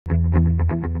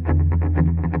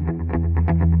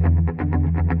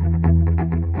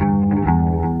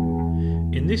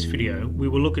this video, we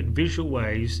will look at visual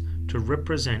ways to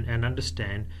represent and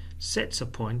understand sets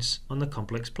of points on the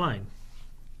complex plane.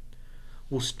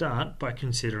 We'll start by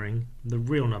considering the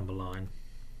real number line.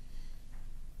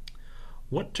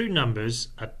 What two numbers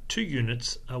are 2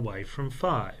 units away from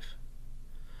 5?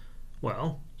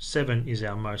 Well, 7 is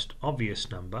our most obvious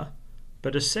number,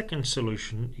 but a second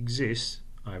solution exists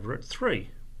over at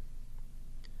 3.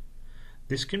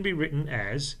 This can be written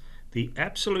as the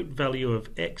absolute value of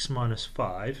x minus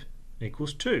 5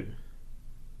 equals 2.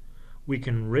 We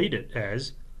can read it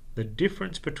as the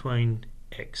difference between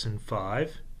x and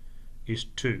 5 is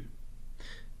 2.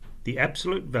 The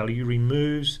absolute value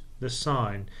removes the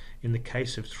sign in the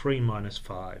case of 3 minus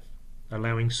 5,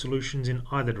 allowing solutions in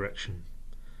either direction.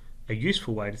 A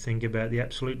useful way to think about the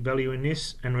absolute value in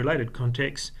this and related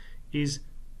contexts is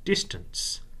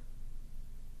distance.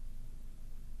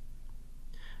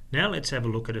 Now let's have a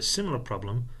look at a similar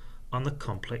problem on the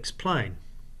complex plane.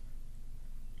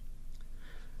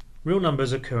 Real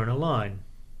numbers occur in a line.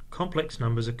 Complex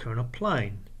numbers occur in a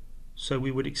plane, so we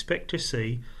would expect to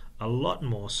see a lot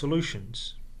more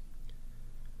solutions.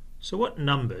 So what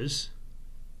numbers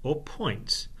or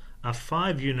points are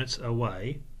 5 units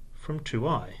away from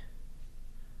 2i?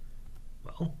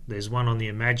 Well, there's one on the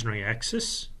imaginary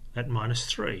axis at minus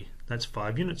 3. That's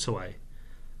 5 units away.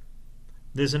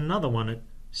 There's another one at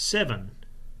 7,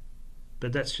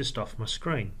 but that's just off my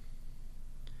screen.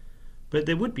 But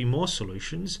there would be more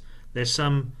solutions. There's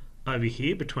some over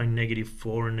here between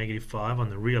 -4 and -5 on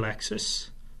the real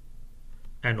axis,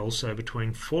 and also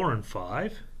between 4 and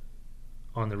 5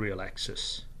 on the real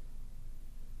axis.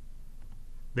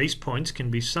 These points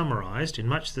can be summarized in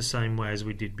much the same way as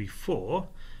we did before,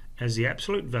 as the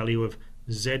absolute value of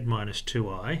z minus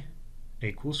 2i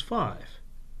equals 5,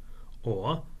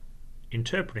 or,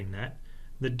 interpreting that,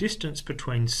 the distance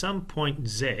between some point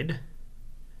z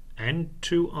and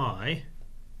 2i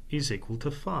is equal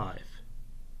to 5.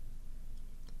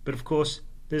 But of course,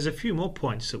 there's a few more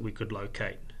points that we could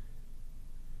locate.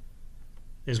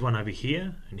 There's one over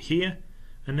here,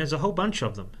 and there's a whole bunch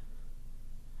of them.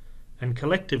 And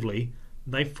collectively,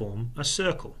 they form a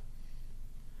circle.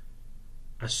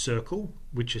 A circle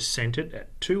which is centered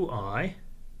at 2i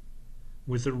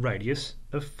with a radius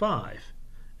of 5.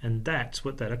 And that's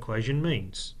what that equation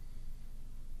means.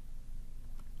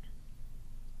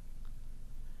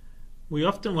 We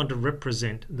often want to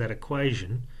represent that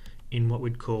equation in what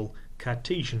we'd call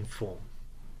Cartesian form.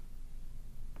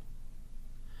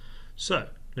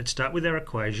 So, let's start with our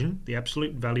equation. The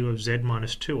absolute value of z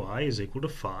minus 2i is equal to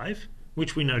 5,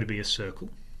 which we know to be a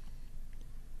circle.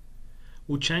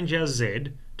 We'll change our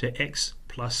z to x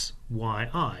plus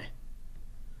yi.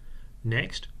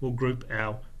 Next, we'll group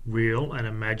our real and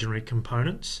imaginary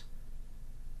components.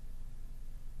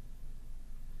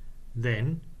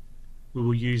 Then we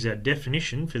will use our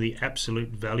definition for the absolute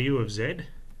value of z,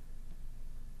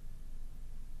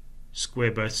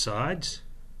 square both sides,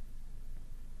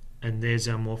 and there's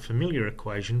our more familiar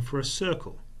equation for a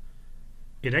circle.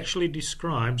 It actually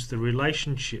describes the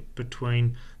relationship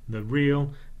between the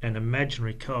real and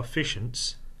imaginary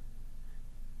coefficients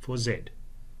for z.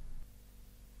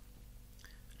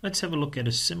 Let's have a look at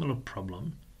a similar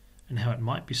problem and how it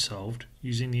might be solved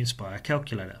using the Inspire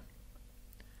calculator.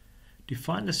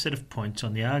 Define the set of points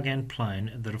on the Argand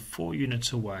plane that are 4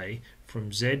 units away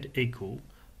from z equal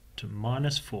to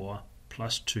minus 4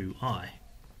 plus 2i.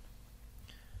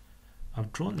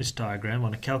 I've drawn this diagram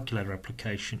on a calculator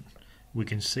application. We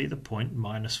can see the point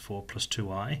minus 4 plus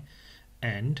 2i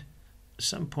and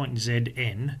some point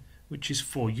zn, which is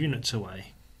 4 units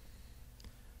away.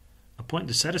 A point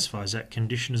that satisfies that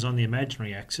condition is on the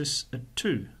imaginary axis at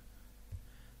 2.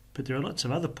 But there are lots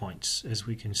of other points, as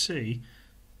we can see,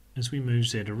 as we move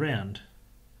z around,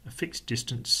 a fixed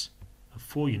distance of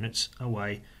 4 units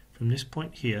away from this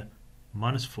point here,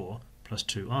 minus 4 plus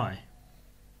 2i.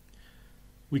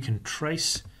 We can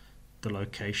trace the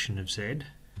location of z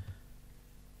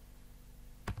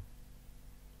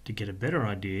to get a better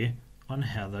idea on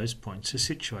how those points are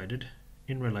situated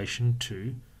in relation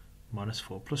to minus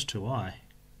 4 plus 2i.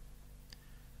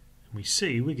 And we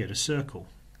see we get a circle.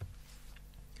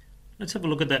 Let's have a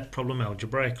look at that problem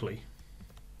algebraically.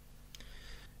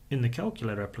 In the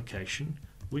calculator application,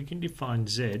 we can define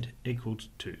z equals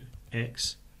to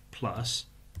x plus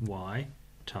y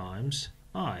times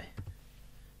I.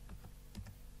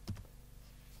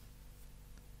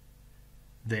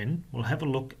 Then we'll have a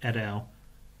look at our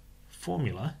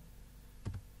formula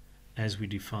as we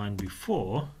defined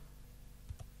before,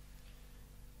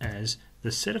 as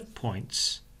the set of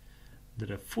points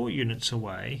that are 4 units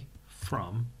away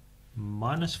from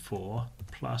minus 4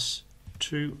 plus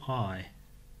 2i.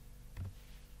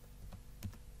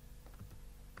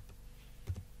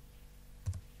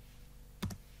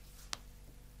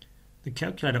 the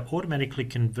calculator automatically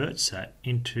converts that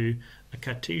into a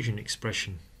Cartesian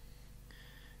expression.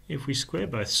 If we square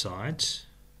both sides,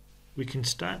 we can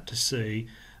start to see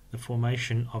the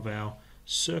formation of our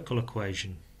circle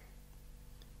equation.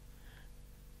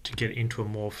 To get it into a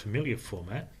more familiar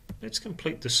format, let's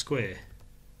complete the square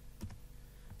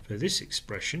for this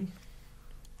expression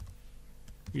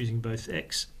using both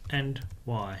x and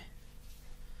y.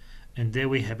 And there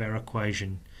we have our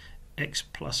equation, x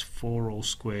plus 4 all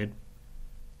squared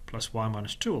plus y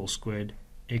minus 2 all squared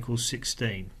equals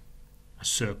 16. A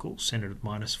circle centered at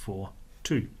minus 4,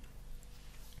 2.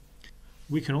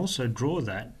 We can also draw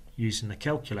that using the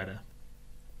calculator,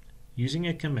 using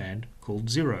a command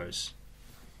called zeros.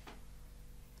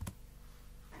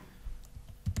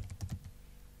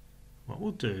 What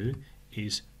we'll do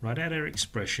is write out our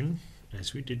expression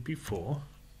as we did before.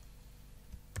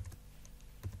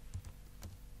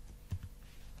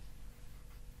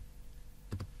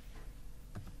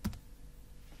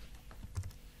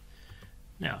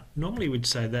 Now, normally we'd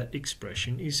say that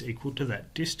expression is equal to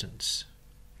that distance.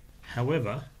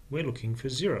 However, we're looking for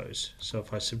zeros, so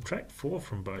if I subtract 4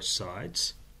 from both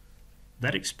sides,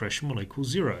 that expression will equal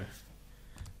 0.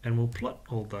 And we'll plot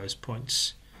all those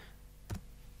points.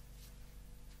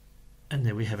 And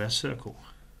there we have our circle.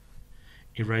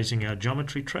 Erasing our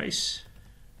geometry trace.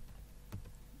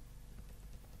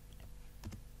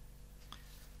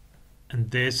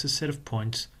 And there's the set of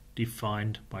points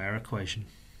defined by our equation.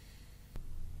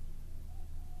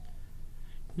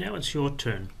 Now it's your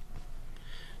turn.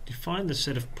 Define the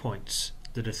set of points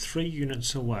that are 3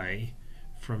 units away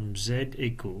from z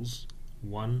equals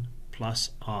 1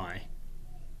 plus I.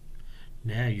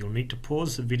 Now you'll need to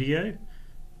pause the video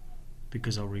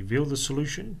because I'll reveal the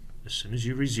solution as soon as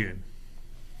you resume.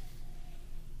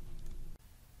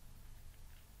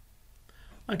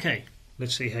 Okay,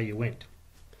 let's see how you went.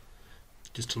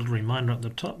 Just a little reminder at the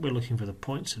top, we're looking for the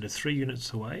points that are 3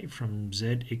 units away from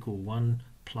z equal 1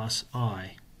 plus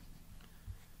I.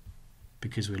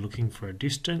 Because we're looking for a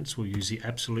distance, we'll use the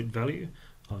absolute value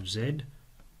of z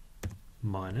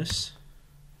minus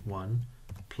 1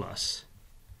 plus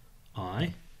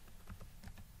I.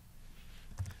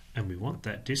 And we want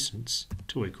that distance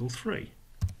to equal 3.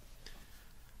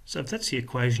 So if that's the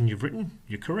equation you've written,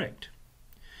 you're correct.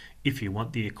 If you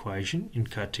want the equation in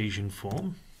Cartesian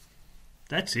form,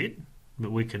 that's it,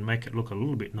 but we can make it look a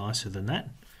little bit nicer than that.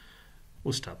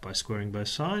 We'll start by squaring both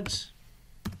sides,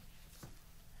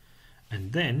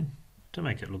 and then, to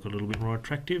make it look a little bit more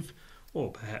attractive,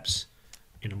 or perhaps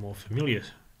in a more familiar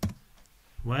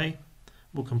way,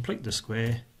 we'll complete the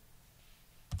square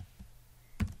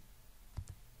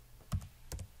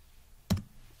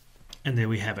and there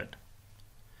we have it.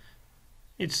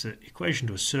 It's the equation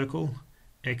to a circle,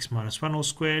 x minus 1 all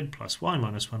squared plus y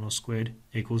minus 1 all squared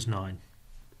equals 9.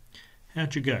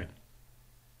 How'd you go?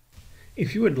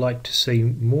 If you would like to see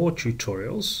more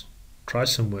tutorials, try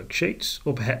some worksheets,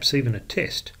 or perhaps even a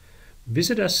test,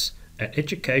 visit us at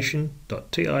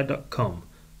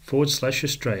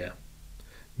education.ti.com/Australia.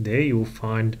 There you will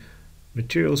find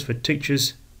materials for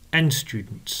teachers and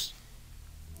students.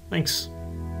 Thanks.